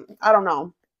 I don't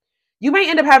know. You may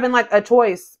end up having like a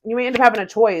choice. You may end up having a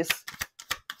choice.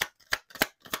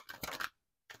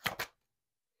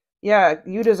 Yeah,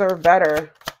 you deserve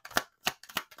better.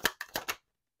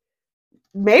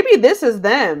 Maybe this is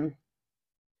them.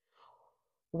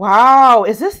 Wow,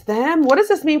 is this them? What does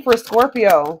this mean for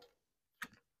Scorpio?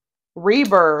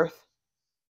 Rebirth.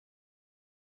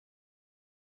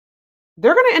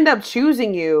 They're going to end up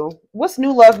choosing you. What's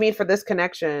new love mean for this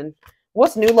connection?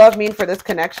 What's new love mean for this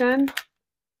connection?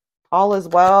 All is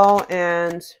well.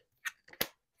 And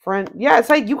friend. Yeah, it's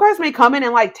like you guys may come in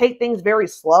and like take things very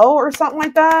slow or something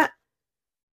like that.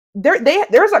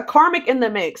 There's a karmic in the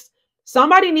mix.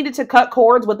 Somebody needed to cut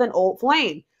cords with an old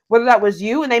flame. Whether that was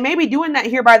you, and they may be doing that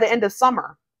here by the end of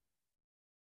summer.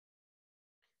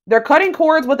 They're cutting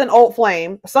cords with an old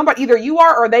flame. Somebody, either you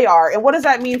are or they are. And what does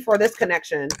that mean for this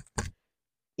connection?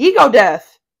 Ego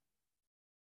death.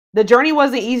 The journey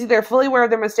wasn't easy. They're fully aware of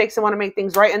their mistakes and want to make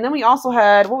things right. And then we also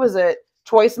had, what was it?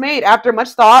 Choice made. After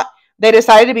much thought, they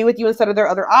decided to be with you instead of their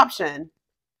other option.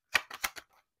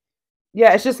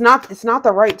 Yeah, it's not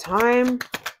the right time.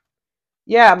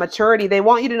 Yeah, maturity. They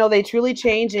want you to know they truly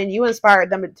changed and you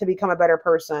inspired them to become a better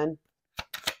person.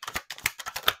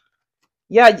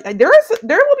 Yeah, there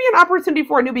will be an opportunity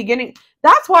for a new beginning.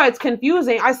 That's why it's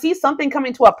confusing. I see something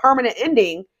coming to a permanent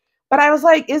ending, but I was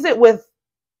like, is it?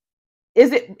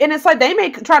 And it's like they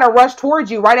may try to rush towards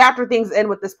you right after things end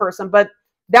with this person, but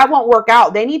that won't work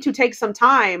out. They need to take some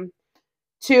time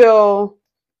to,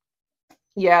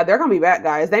 yeah, they're going to be back,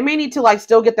 guys. They may need to like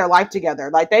still get their life together.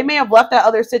 Like they may have left that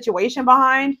other situation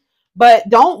behind, but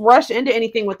don't rush into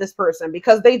anything with this person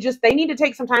because they need to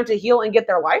take some time to heal and get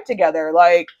their life together.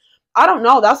 Like, I don't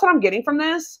know. That's what I'm getting from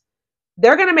this.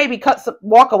 They're going to maybe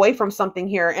walk away from something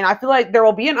here. And I feel like there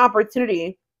will be an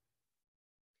opportunity.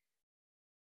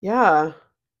 Yeah.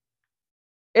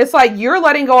 It's like you're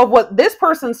letting go of what this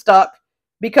person's stuck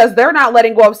because they're not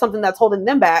letting go of something that's holding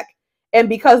them back. And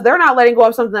because they're not letting go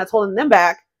of something that's holding them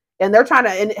back, and they're trying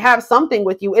to have something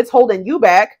with you, it's holding you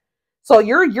back. So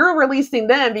you're releasing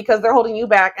them because they're holding you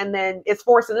back, and then it's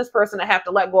forcing this person to have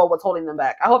to let go of what's holding them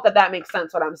back. I hope that that makes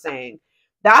sense what I'm saying.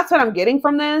 That's what I'm getting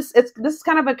from this. This is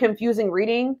kind of a confusing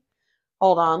reading.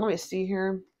 Hold on, let me see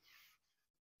here.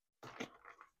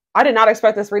 I did not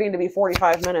expect this reading to be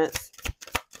 45 minutes.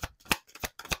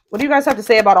 What do you guys have to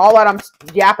say about all that I'm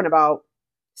yapping about?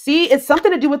 See, it's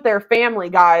something to do with their family,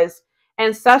 guys.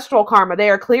 Ancestral karma. They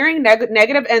are clearing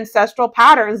negative ancestral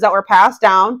patterns that were passed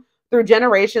down through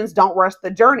generations. Don't rush the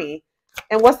journey.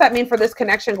 And what's that mean for this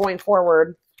connection going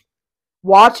forward?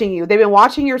 Watching you. They've been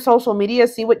watching your social media,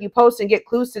 see what you post, and get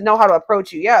clues to know how to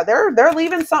approach you. Yeah, they're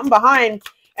leaving something behind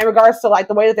in regards to like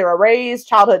the way that they were raised,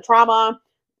 childhood trauma,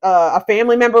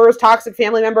 family members, toxic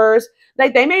family members.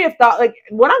 Like they may have thought, like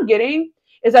what I'm getting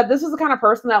is that this is the kind of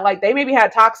person that like they maybe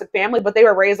had toxic family, but they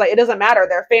were raised like it doesn't matter.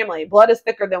 They're family. Blood is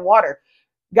thicker than water.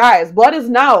 Guys, blood is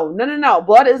no.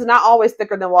 Blood is not always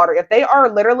thicker than water. If they are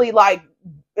literally like,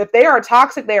 if they are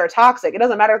toxic, they are toxic. It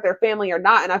doesn't matter if they're family or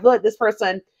not. And I feel like this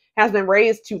person has been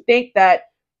raised to think that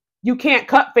you can't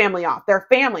cut family off. They're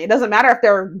family. It doesn't matter if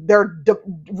they're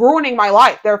ruining my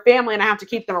life. They're family and I have to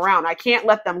keep them around. I can't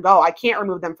let them go. I can't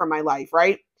remove them from my life,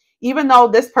 right? Even though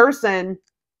this person,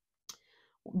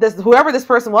 whoever this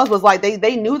person was like,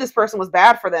 they knew this person was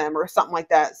bad for them or something like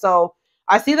that. So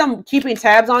I see them keeping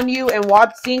tabs on you and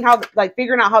seeing how, like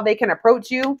figuring out how they can approach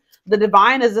you. The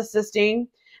divine is assisting.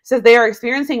 Says they are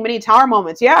experiencing many tower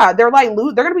moments. Yeah, they're like,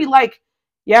 they're going to be like,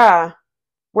 yeah.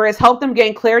 Whereas help them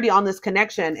gain clarity on this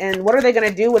connection. And what are they going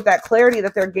to do with that clarity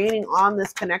that they're gaining on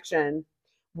this connection?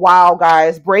 Wow,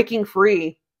 guys, breaking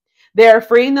free. They're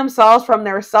freeing themselves from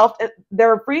their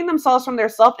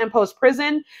self-imposed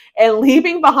prison and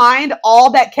leaving behind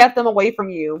all that kept them away from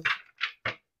you.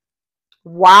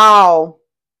 Wow.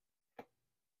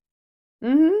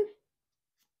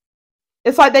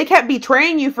 It's like they kept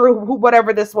betraying you for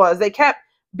whatever this was. They kept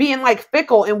being like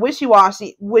fickle and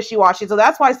wishy-washy. So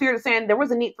that's why Spirit is saying there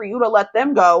was a need for you to let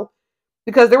them go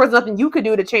because there was nothing you could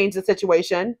do to change the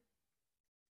situation.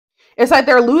 It's like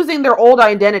they're losing their old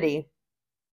identity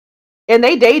and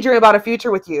they daydream about a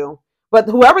future with you. But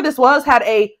whoever this was had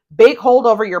a big hold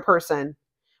over your person.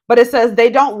 But it says they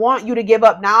don't want you to give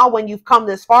up now when you've come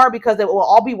this far because it will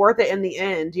all be worth it in the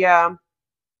end. Yeah.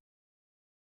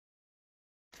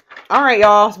 All right,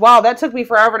 y'all. Wow, that took me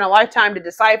forever and a lifetime to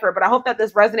decipher, but I hope that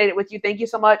this resonated with you. Thank you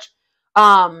so much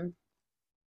for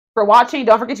watching.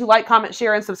 Don't forget to like, comment,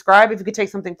 share, and subscribe if you could take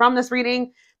something from this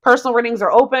reading. Personal readings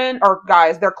are open, or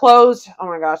guys, they're closed. Oh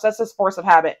my gosh, that's just force of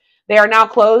habit. They are now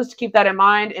closed. Keep that in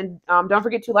mind. And don't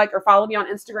forget to like or follow me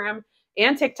on Instagram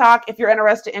and TikTok if you're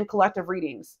interested in collective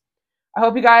readings. I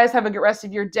hope you guys have a good rest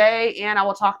of your day, and I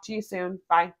will talk to you soon.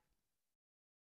 Bye.